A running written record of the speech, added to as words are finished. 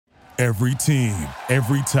Every team,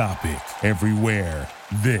 every topic, everywhere.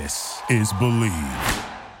 This is Believe.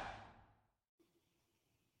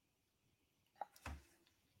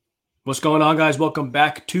 What's going on, guys? Welcome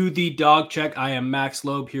back to the Dog Check. I am Max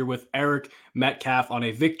Loeb here with Eric Metcalf on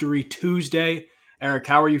a Victory Tuesday. Eric,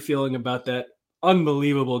 how are you feeling about that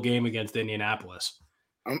unbelievable game against Indianapolis?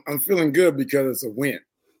 I'm feeling good because it's a win.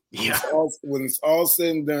 Yeah. When it's all said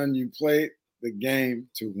and done, you play the game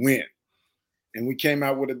to win. And we came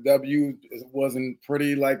out with a W. It wasn't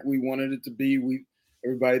pretty like we wanted it to be.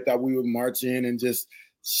 Everybody thought we would march in and just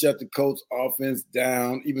shut the Colts offense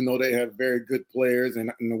down, even though they have very good players and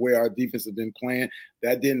the way our defense has been playing.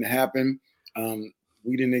 That didn't happen.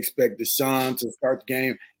 We didn't expect Deshaun to start the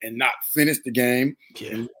game and not finish the game.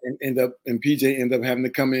 Yeah. And PJ ended up having to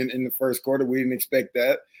come in the first quarter. We didn't expect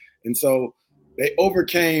that. And so they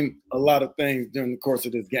overcame a lot of things during the course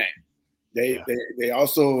of this game. They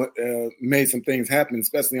also made some things happen,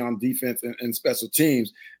 especially on defense and special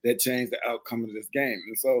teams, that changed the outcome of this game.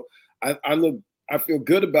 And so I feel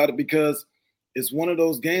good about it because it's one of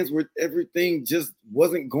those games where everything just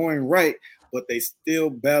wasn't going right, but they still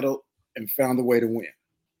battled and found a way to win.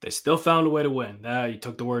 They still found a way to win. You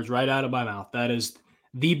took the words right out of my mouth. That is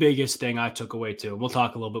the biggest thing I took away too. We'll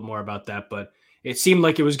talk a little bit more about that, but it seemed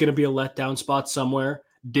like it was going to be a letdown spot somewhere.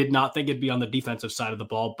 Did not think it'd be on the defensive side of the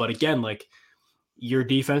ball. But again, like, your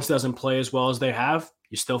defense doesn't play as well as they have,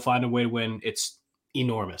 you still find a way to win. It's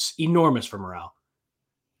enormous for morale.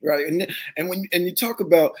 Right. And when you talk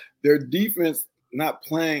about their defense not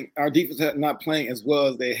playing, our defense not playing as well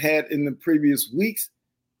as they had in the previous weeks,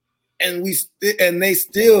 and they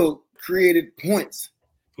still created points.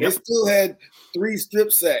 Yep. They still had 3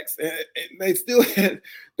 strip sacks. They still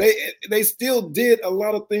did a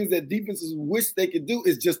lot of things that defenses wish they could do.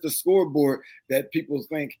 It's just the scoreboard that people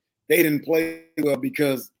think they didn't play well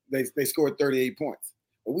because they scored 38 points.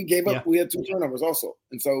 But we gave up. Yeah. We had 2 turnovers also.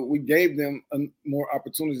 And so we gave them more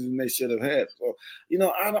opportunities than they should have had. So,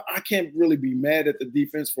 I can't really be mad at the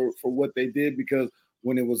defense for what they did, because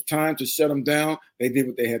when it was time to shut them down, they did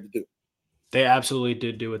what they had to do. They absolutely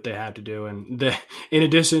did do what they had to do. And in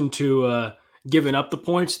addition to giving up the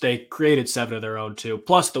points, they created 7 of their own too.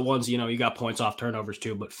 Plus the ones, you got points off turnovers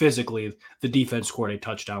too. But physically, the defense scored a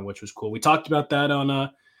touchdown, which was cool. We talked about that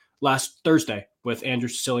on last Thursday with Andrew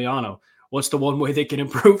Siciliano. What's the one way they can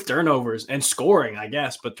improve turnovers and scoring, I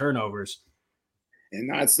guess, but turnovers?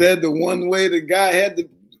 And I said the one way the guy had to,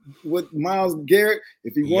 with Myles Garrett,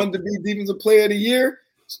 if he wanted to be Defensive Player of the Year,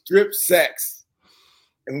 strip sacks.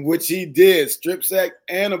 In which he did, strip sack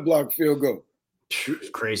and a blocked field goal.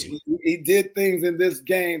 Crazy. He did things in this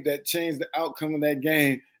game that changed the outcome of that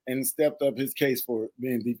game and stepped up his case for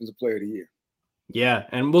being Defensive Player of the Year. Yeah,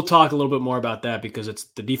 and we'll talk a little bit more about that because it's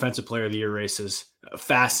the Defensive Player of the Year race is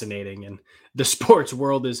fascinating, and the sports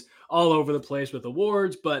world is all over the place with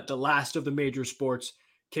awards, but the last of the major sports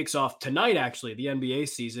kicks off tonight, actually, the NBA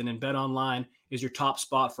season, and BetOnline is your top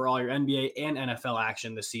spot for all your NBA and NFL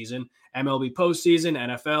action this season. MLB postseason,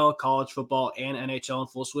 NFL, college football, and NHL in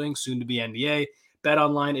full swing, soon to be NBA.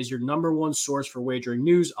 BetOnline is your number one source for wagering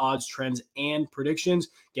news, odds, trends, and predictions.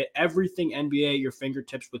 Get everything NBA at your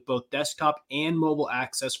fingertips with both desktop and mobile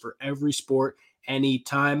access for every sport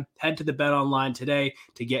anytime. Head to the BetOnline today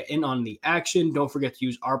to get in on the action. Don't forget to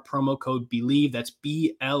use our promo code BELIEVE, that's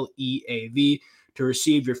BLEAV, to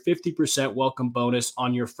receive your 50% welcome bonus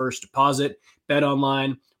on your first deposit.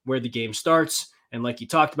 BetOnline, where the game starts. And like you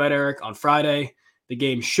talked about, Eric, on Friday, the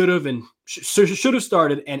game should have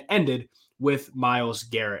started and ended with Myles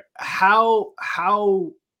Garrett. How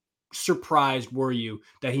surprised were you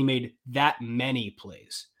that he made that many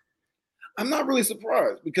plays? I'm not really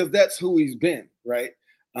surprised because that's who he's been, right?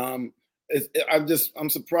 I'm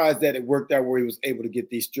surprised that it worked out where he was able to get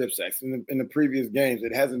these strip sacks. In the previous games,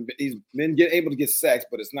 he's been able to get sacks,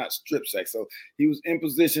 but it's not strip sacks. So he was in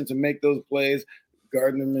position to make those plays.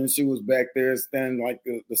 Gardner Minshew was back there standing like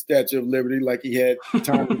the Statue of Liberty, like he had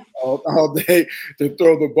time all day to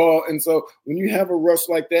throw the ball. And so when you have a rush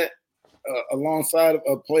like that alongside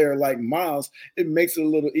a player like Myles, it makes it a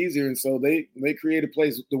little easier. And so they created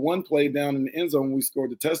plays. The one play down in the end zone when we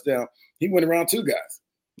scored the touchdown, he went around 2 guys.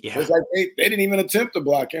 Yeah. It's like they didn't even attempt to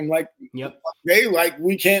block him.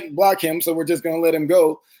 We can't block him, so we're just going to let him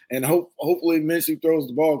go. And hopefully Minshew throws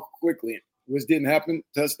the ball quickly, which didn't happen.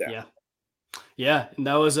 Touchdown. Yeah. Yeah, and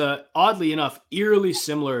that was oddly enough, eerily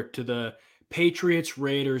similar to the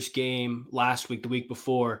Patriots-Raiders game last week, the week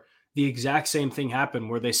before. The exact same thing happened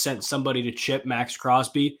where they sent somebody to chip Max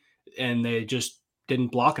Crosby, and they just didn't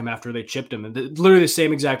block him after they chipped him. And literally the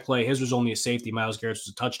same exact play. His was only a safety. Myles Garrett's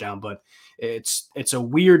was a touchdown. But it's a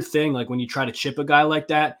weird thing. Like when you try to chip a guy like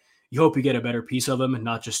that, you hope you get a better piece of him and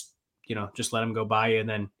not just just let him go by you and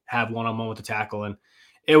then have one-on-one with the tackle. And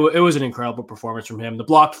it was an incredible performance from him. The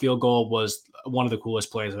blocked field goal was one of the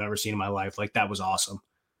coolest plays I've ever seen in my life. Like, that was awesome.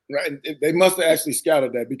 Right. They must have actually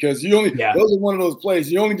scouted that, because those are one of those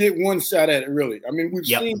plays. You only get one shot at it, really. I mean, we've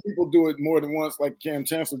seen people do it more than once, like Cam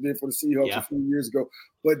Chancellor did for the Seahawks a few years ago.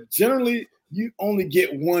 But generally, you only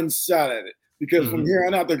get one shot at it, because from here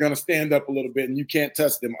on out, they're going to stand up a little bit, and you can't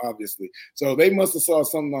touch them, obviously. So they must have saw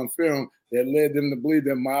something on film that led them to believe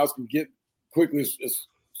that Miles can get quickly,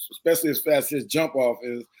 especially as fast as his jump off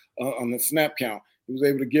is on the snap count. He was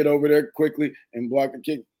able to get over there quickly and block the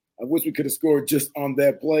kick. I wish we could have scored just on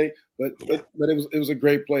that play, but it was a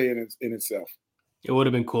great play in itself. It would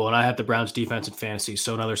have been cool, and I had the Browns defense in fantasy,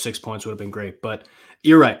 so another 6 points would have been great. But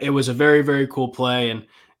you're right; it was a very, very cool play. And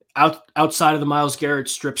outside of the Myles Garrett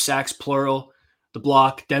strip sacks, plural, the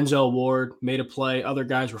block, Denzel Ward made a play. Other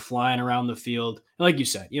guys were flying around the field, and like you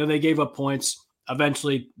said, they gave up points.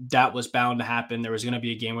 Eventually, that was bound to happen. There was going to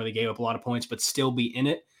be a game where they gave up a lot of points, but still be in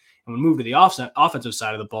it. And when we moved to the offensive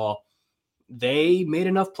side of the ball, they made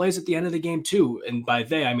enough plays at the end of the game too. And by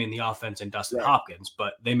they, I mean the offense and Dustin Hopkins,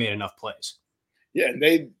 but they made enough plays. Yeah, and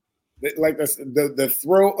they like the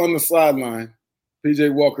throw on the sideline,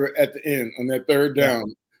 PJ Walker at the end on that third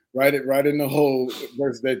down, right in the hole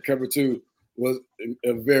versus that cover two, was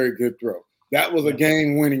a very good throw. That was a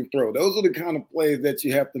game-winning throw. Those are the kind of plays that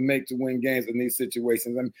you have to make to win games in these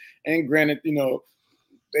situations. And granted,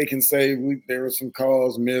 they can say there were some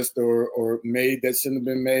calls missed or made that shouldn't have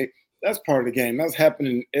been made. That's part of the game. That's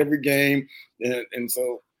happening in every game. And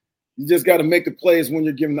so you just got to make the plays when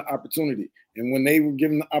you're given the opportunity. And when they were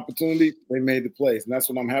given the opportunity, they made the plays. And that's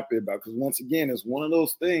what I'm happy about, because once again, it's one of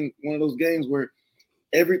those games where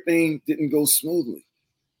everything didn't go smoothly.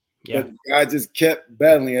 Yeah. But the guy just kept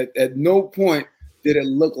battling. At no point did it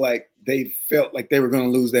look like they felt like they were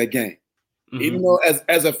going to lose that game. Mm-hmm. Even though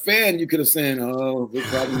as a fan, you could have said, oh, we're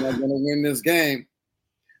probably not going to win this game.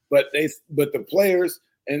 But the players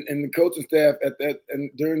and the coaching staff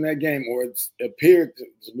during that game, or it appeared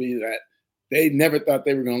to me that they never thought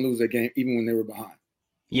they were going to lose that game, even when they were behind.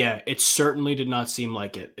 Yeah, it certainly did not seem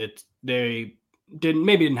like it. They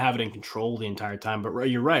didn't have it in control the entire time, but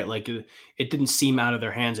you're right. Like, it didn't seem out of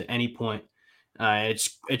their hands at any point.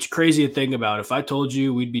 It's crazy to think about. If I told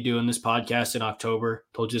you we'd be doing this podcast in October,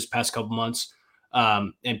 told you this past couple months,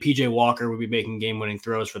 and PJ Walker would be making game-winning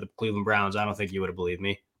throws for the Cleveland Browns, I don't think you would have believed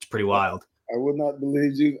me. It's pretty wild. I would not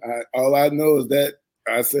believe you. All I know is that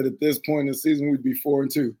I said at this point in the season we'd be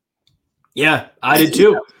 4-2. Yeah, I did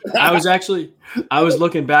too. I was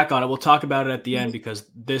looking back on it. We'll talk about it at the end, because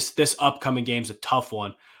this upcoming game is a tough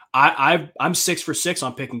one. I'm 6 for 6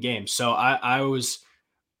 on picking games, so I was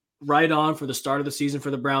right on for the start of the season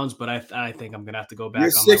for the Browns, but I think I'm gonna have to go back. You're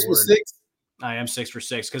on 6 for 6. I am 6 for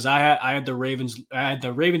 6 because I had the Ravens. I had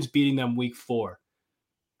the Ravens beating them week 4.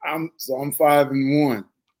 I'm 5-1.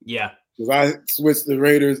 Yeah, because I switched the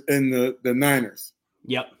Raiders and the Niners.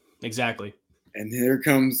 Yep, exactly. And here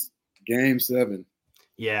comes Game 7.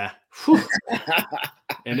 Yeah.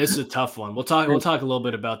 And this is a tough one. We'll talk a little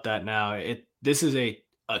bit about that now. This is a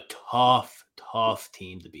tough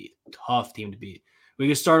team to beat. Tough team to beat. We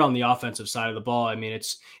can start on the offensive side of the ball. I mean,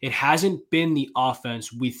 it hasn't been the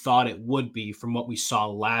offense we thought it would be from what we saw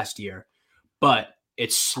last year, but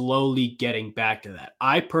it's slowly getting back to that.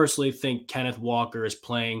 I personally think Kenneth Walker is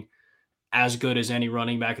playing as good as any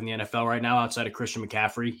running back in the NFL right now outside of Christian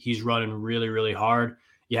McCaffrey. He's running really, really hard.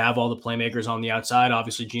 You have all the playmakers on the outside.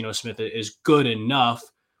 Obviously, Geno Smith is good enough.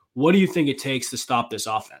 What do you think it takes to stop this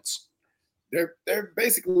offense? They're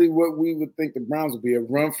basically what we would think the Browns would be, a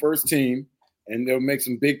run-first team, and they'll make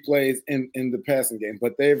some big plays in the passing game.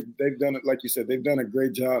 But they've done it, like you said, they've done a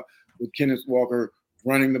great job with Kenneth Walker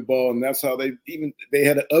running the ball, and that's how they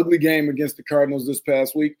had an ugly game against the Cardinals this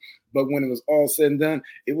past week. But when it was all said and done,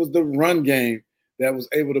 it was the run game that was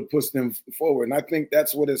able to push them forward. And I think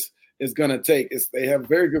that's what it's going to take. They have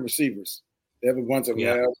very good receivers. They have a bunch of them.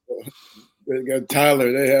 Yeah. They got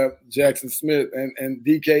Tyler. They have Jackson Smith and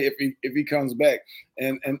DK if he comes back,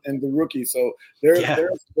 and the rookie. So they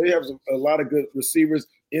have a lot of good receivers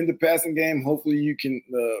in the passing game. Hopefully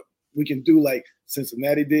we can do like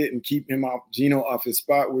Cincinnati did and keep Geno off his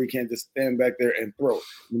spot where he can't just stand back there and throw.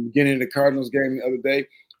 In the beginning of the Cardinals game the other day,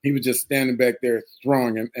 he was just standing back there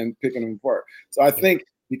throwing and picking them apart. So I think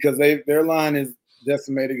because their line is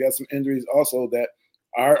decimated, got some injuries also, that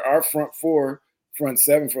our front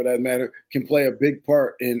seven for that matter, can play a big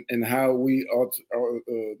part in how we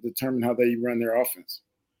determine how they run their offense.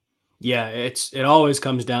 Yeah, it always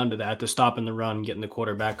comes down to that, to stopping the run, getting the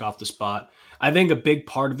quarterback off the spot. I think a big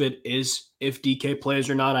part of it is if DK plays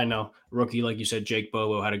or not. I know rookie, like you said, Jake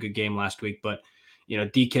Bobo had a good game last week, but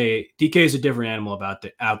DK is a different animal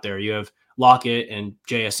out there. You have Lockett and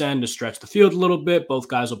JSN to stretch the field a little bit. Both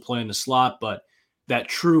guys will play in the slot, but that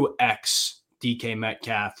true X DK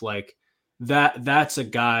Metcalf, like that's a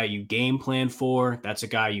guy you game plan for. That's a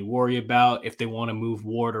guy you worry about. If they want to move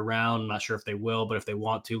Ward around, I'm not sure if they will, but if they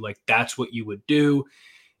want to, like that's what you would do.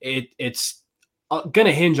 It's going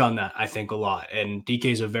to hinge on that, I think, a lot. And DK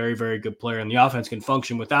is a very, very good player, and the offense can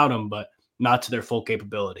function without him, but not to their full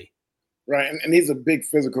capability. Right, and he's a big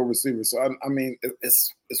physical receiver. So I mean,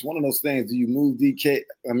 it's one of those things. Do you move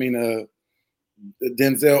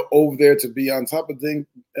Denzel over there to be on top of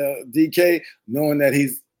DK, knowing that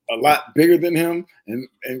he's a lot bigger than him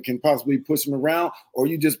and can possibly push him around, or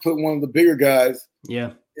you just put one of the bigger guys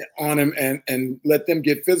on him and let them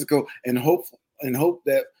get physical and hope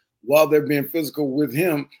that while they're being physical with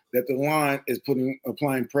him, that the line is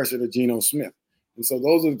applying pressure to Geno Smith. And so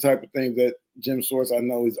those are the type of things that Jim Schwartz, I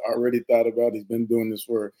know he's already thought about. He's been doing this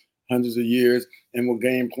for hundreds of years and will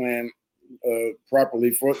game plan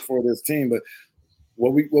properly for this team. But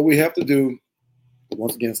what we have to do,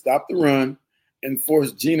 once again, stop the run and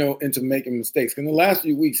force Geno into making mistakes. Because in the last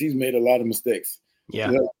few weeks, he's made a lot of mistakes.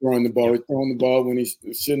 Yeah. Throwing the ball. He's throwing the ball when he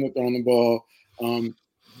shouldn't have thrown the ball.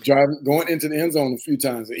 Going into the end zone a few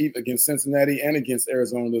times against Cincinnati and against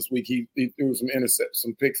Arizona this week. He threw some intercepts,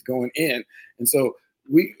 some picks going in. And so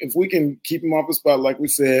if we can keep him off the spot, like we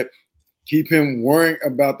said, keep him worrying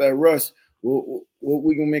about that rush,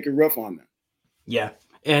 we can make it rough on them. Yeah.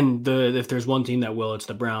 And if there's one team that will, it's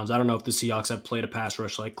the Browns. I don't know if the Seahawks have played a pass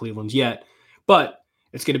rush like Cleveland's yet, but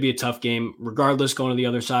it's going to be a tough game regardless going to the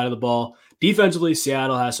other side of the ball. Defensively,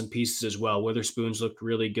 Seattle has some pieces as well. Witherspoon's looked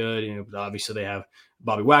really good. Obviously they have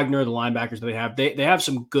Bobby Wagner, the linebackers that they have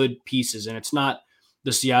some good pieces, and it's not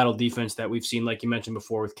the Seattle defense that we've seen, like you mentioned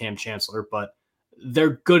before with Cam Chancellor, but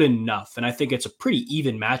they're good enough. And I think it's a pretty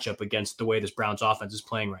even matchup against the way this Browns offense is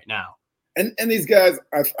playing right now. And these guys,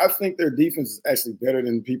 I think their defense is actually better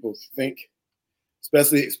than people think,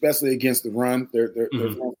 especially against the run.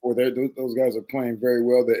 Those guys are playing very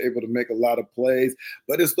well. They're able to make a lot of plays,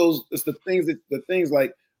 but it's the things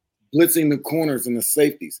like blitzing the corners and the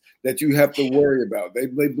safeties that you have to worry about. They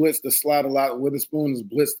blitz the slot a lot. Witherspoon has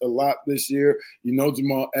blitzed a lot this year.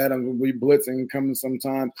 Jamal Adams will be blitzing and coming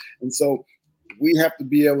sometimes. And so we have to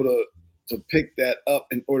be able to pick that up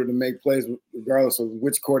in order to make plays regardless of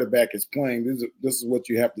which quarterback is playing. This is what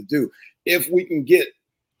you have to do. If we can get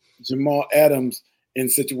Jamal Adams in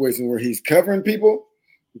situations where he's covering people,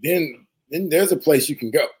 then there's a place you can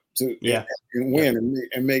go to and win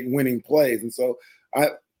and make winning plays. And so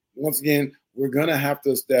once again, we're going to have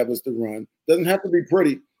to establish the run. Doesn't have to be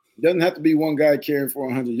pretty. Doesn't have to be one guy carrying for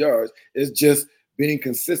 100 yards. It's just being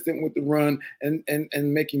consistent with the run and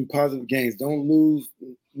making positive gains. Don't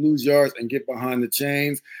lose yards and get behind the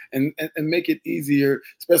chains and make it easier,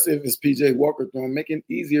 especially if it's P.J. Walker throwing, make it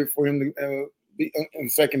easier for him to be on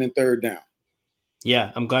second and third down.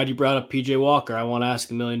 Yeah, I'm glad you brought up P.J. Walker. I want to ask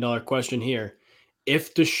the $1 million question here.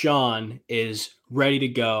 If Deshaun is ready to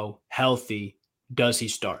go, healthy, does he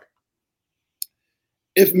start?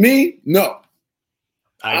 If me, no.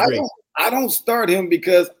 I agree. I don't start him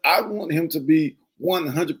because I want him to be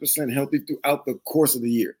 100% healthy throughout the course of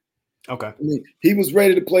the year. Okay. I mean, he was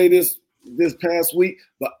ready to play this past week,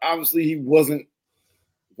 but obviously he wasn't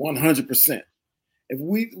 100%. If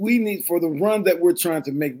we need, for the run that we're trying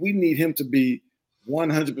to make, we need him to be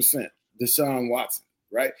 100% Deshaun Watson,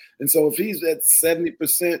 right? And so if he's at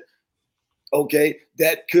 70%, okay,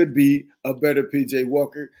 that could be a better P.J.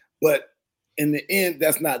 Walker, but in the end,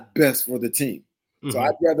 that's not best for the team. Mm-hmm. So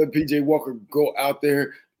I'd rather P.J. Walker go out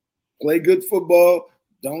there, play good football,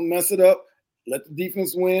 don't mess it up, let the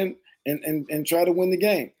defense win, and try to win the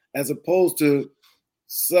game, as opposed to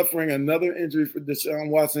suffering another injury for Deshaun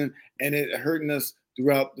Watson and it hurting us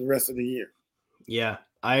throughout the rest of the year. Yeah,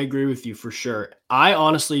 I agree with you for sure. I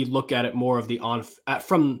honestly look at it more of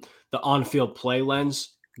from the on-field play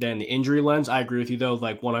lens than the injury lens. I agree with you, though,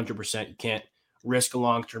 like 100%. You can't risk a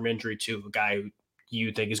long-term injury to a guy who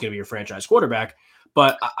you think is going to be your franchise quarterback.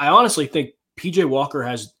 But I honestly think P.J. Walker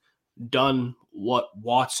has done what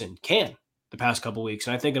Watson can the past couple of weeks.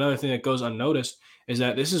 And I think another thing that goes unnoticed is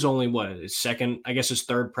that this is only his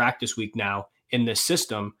third practice week now in this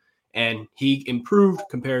system. And he improved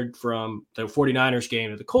compared from the 49ers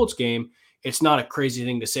game to the Colts game. It's not a crazy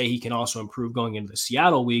thing to say he can also improve going into the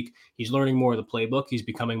Seattle week. He's learning more of the playbook. He's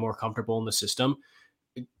becoming more comfortable in the system.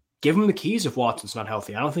 Give him the keys if Watson's not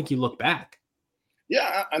healthy. I don't think you look back.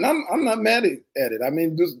 Yeah, and I'm not mad at it. I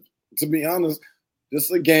mean, just to be honest, this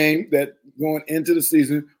is a game that going into the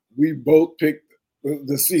season, we both picked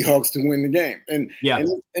the Seahawks to win the game. And Yeah.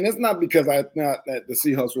 and it's not because I thought that the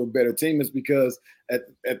Seahawks were a better team. It's because at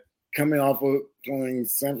coming off of playing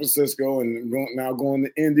San Francisco and now going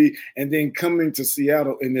to Indy and then coming to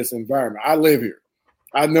Seattle in this environment. I live here.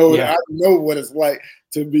 I know what it's like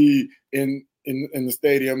to be in the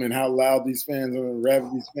stadium and how loud these fans and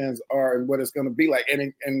rabid these fans are and what it's going to be like.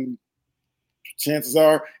 And chances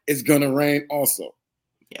are it's going to rain also.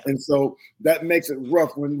 Yeah. And so that makes it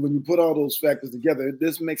rough when you put all those factors together.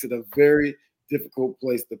 This makes it a very difficult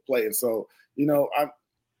place to play. And so,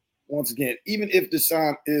 once again, even if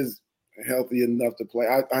Deshaun is healthy enough to play,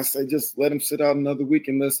 I say just let him sit out another week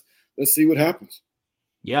and let's see what happens.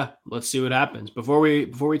 Yeah, let's see what happens. Before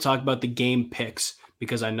we talk about the game picks,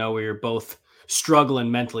 because I know we are both struggling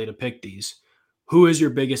mentally to pick these, who is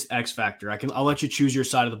your biggest X factor? I'll let you choose your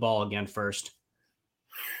side of the ball again first.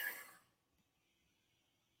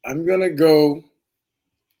 I'm going to go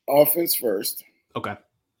offense first. Okay.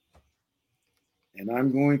 And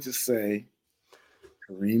I'm going to say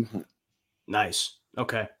Kareem Hunt. Nice.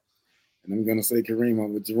 Okay. And I'm going to say Kareem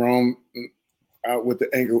Hunt. With Jerome out with the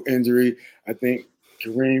ankle injury, I think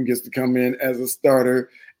Kareem gets to come in as a starter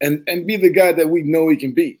and be the guy that we know he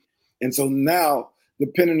can be. And so now,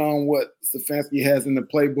 depending on what Stefanski has in the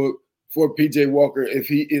playbook for P.J. Walker, if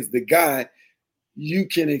he is the guy, you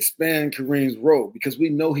can expand Kareem's role because we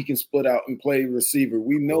know he can split out and play receiver.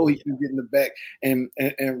 We know he can get in the back and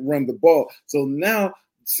run the ball. So now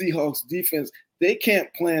Seahawks defense, they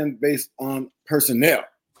can't plan based on personnel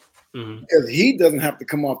because he doesn't have to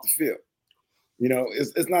come off the field.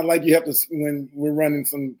 It's not like you have to when we're running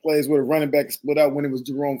some plays where the running back is split out when it was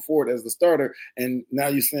Jerome Ford as the starter, and now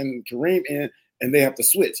you send Kareem in and they have to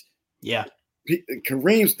switch. Yeah.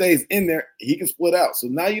 Kareem stays in there, he can split out. So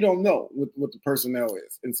now you don't know what the personnel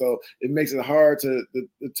is. And so it makes it hard to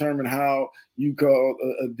determine how you call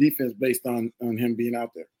a defense based on him being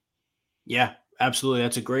out there. Yeah, absolutely.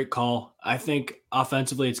 That's a great call. I think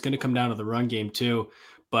offensively it's going to come down to the run game too.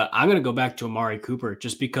 But I'm going to go back to Amari Cooper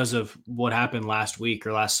just because of what happened last week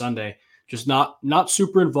or last Sunday. Just not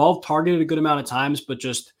super involved, targeted a good amount of times, but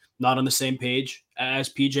just not on the same page as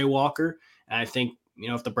PJ Walker. And I think,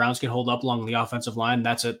 if the Browns can hold up along the offensive line,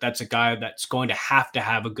 that's a guy that's going to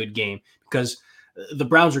have a good game because the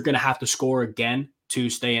Browns are going to have to score again to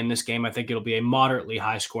stay in this game. I think it'll be a moderately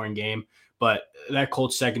high scoring game, but that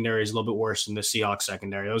Colts secondary is a little bit worse than the Seahawks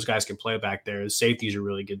secondary. Those guys can play back there. The safeties are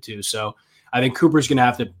really good too. So I think Cooper's going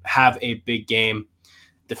to have a big game.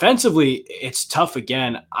 Defensively, it's tough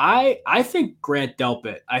again. I think Grant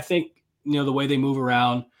Delpit. I think, the way they move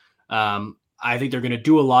around, I think they're going to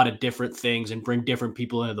do a lot of different things and bring different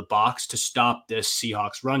people into the box to stop this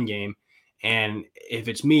Seahawks run game. And if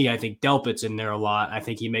it's me, I think Delpit's in there a lot. I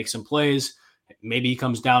think he makes some plays. Maybe he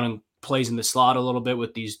comes down and plays in the slot a little bit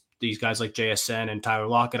with these guys like JSN and Tyler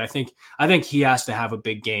Lockett. I think he has to have a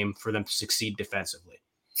big game for them to succeed defensively.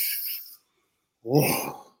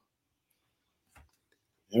 Whoa.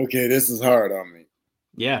 Okay, this is hard on me.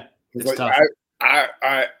 Yeah, it's tough.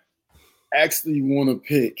 I actually want to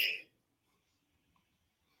pick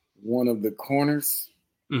one of the corners,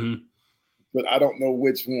 but I don't know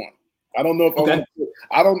which one. I don't know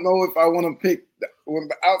if I want to pick one of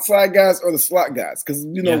the outside guys or the slot guys because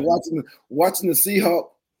watching the Seahawks,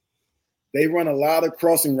 they run a lot of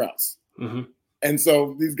crossing routes. And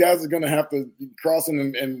so these guys are going to have to be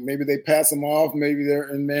crossing and maybe they pass them off. Maybe they're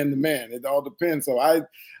in man-to-man. It all depends. So I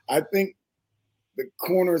think the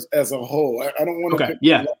corners as a whole, I don't want to pick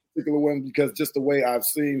a particular one because just the way I've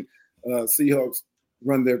seen Seahawks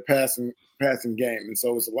run their passing game. And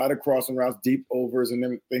so it's a lot of crossing routes, deep overs,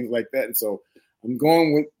 and things like that. And so I'm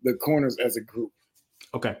going with the corners as a group.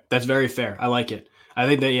 Okay, that's very fair. I like it. I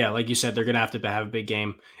think that, like you said, they're going to have a big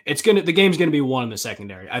game. The game's going to be won in the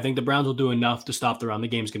secondary. I think the Browns will do enough to stop the run. The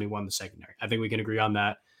game's going to be won in the secondary. I think we can agree on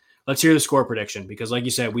that. Let's hear the score prediction because, like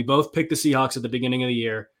you said, we both picked the Seahawks at the beginning of the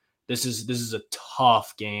year. This is a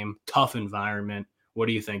tough game, tough environment. What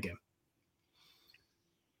are you thinking?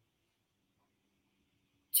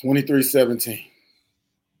 23-17.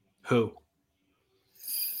 Who?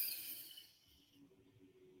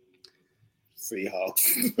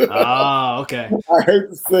 Seahawks. Okay. I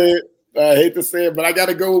hate to say it, but I got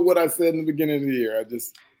to go with what I said in the beginning of the year.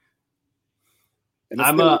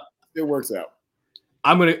 It works out.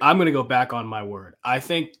 I'm gonna go back on my word. I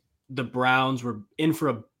think the Browns were in for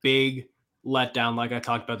a big letdown, like I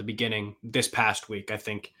talked about at the beginning this past week. I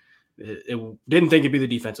think it didn't think it'd be the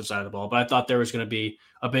defensive side of the ball, but I thought there was going to be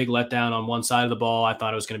a big letdown on one side of the ball. I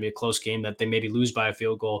thought it was going to be a close game that they maybe lose by a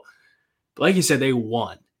field goal. But like you said, they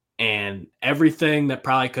won. And everything that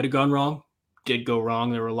probably could have gone wrong did go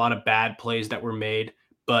wrong. There were a lot of bad plays that were made,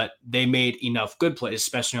 but they made enough good plays,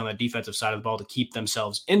 especially on the defensive side of the ball, to keep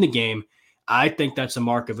themselves in the game. I think that's a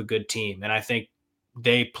mark of a good team. And I think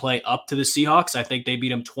they play up to the Seahawks. I think they beat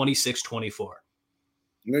them 26-24.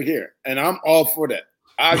 Look here. And I'm all for that.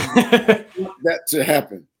 I want that to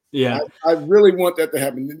happen. Yeah. I really want that to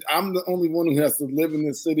happen. I'm the only one who has to live in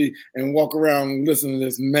this city and walk around and listen to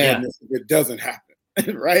this madness if it doesn't happen.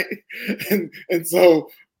 Right? And so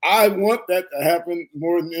I want that to happen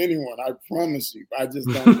more than anyone. I promise you. I just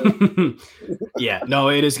don't know. Yeah, no,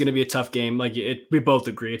 it is going to be a tough game. Like we both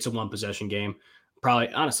agree, it's a one possession game. Probably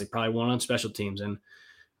one on special teams, and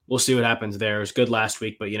we'll see what happens there. It was good last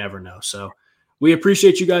week, but you never know. So we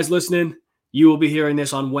appreciate you guys listening. You will be hearing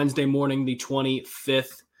this on Wednesday morning, the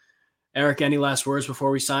 25th. Eric, any last words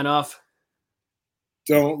before we sign off?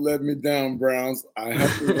 Don't let me down, Browns. I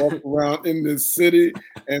have to walk around in this city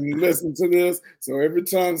and listen to this. So every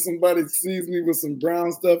time somebody sees me with some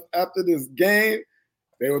Brown stuff after this game,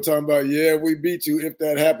 they were talking about, yeah, we beat you if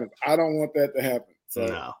that happens. I don't want that to happen.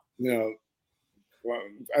 So, no.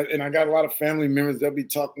 And I got a lot of family members that be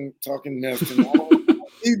talking mess. And I don't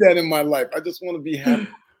need that in my life. I just want to be happy.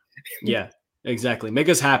 Yeah, exactly. Make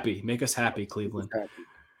us happy. Make us happy, Cleveland.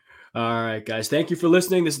 All right, guys. Thank you for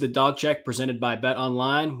listening. This is the Dog Check presented by Bet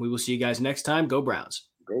Online. We will see you guys next time. Go Browns.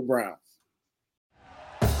 Go Browns.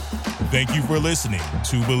 Thank you for listening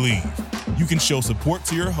to Believe. You can show support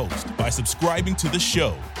to your host by subscribing to the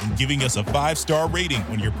show and giving us a 5-star rating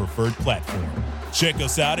on your preferred platform. Check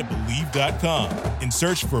us out at Believe.com and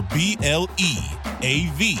search for BLEAV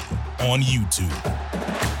on YouTube.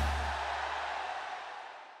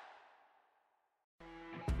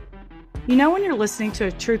 You know when you're listening to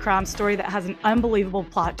a true crime story that has an unbelievable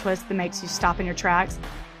plot twist that makes you stop in your tracks?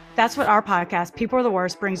 That's what our podcast, People Are the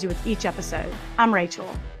Worst, brings you with each episode. I'm Rachel.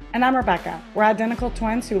 And I'm Rebecca. We're identical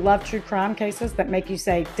twins who love true crime cases that make you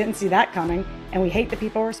say, didn't see that coming, and we hate the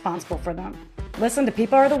people responsible for them. Listen to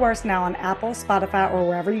People Are the Worst now on Apple, Spotify, or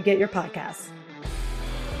wherever you get your podcasts.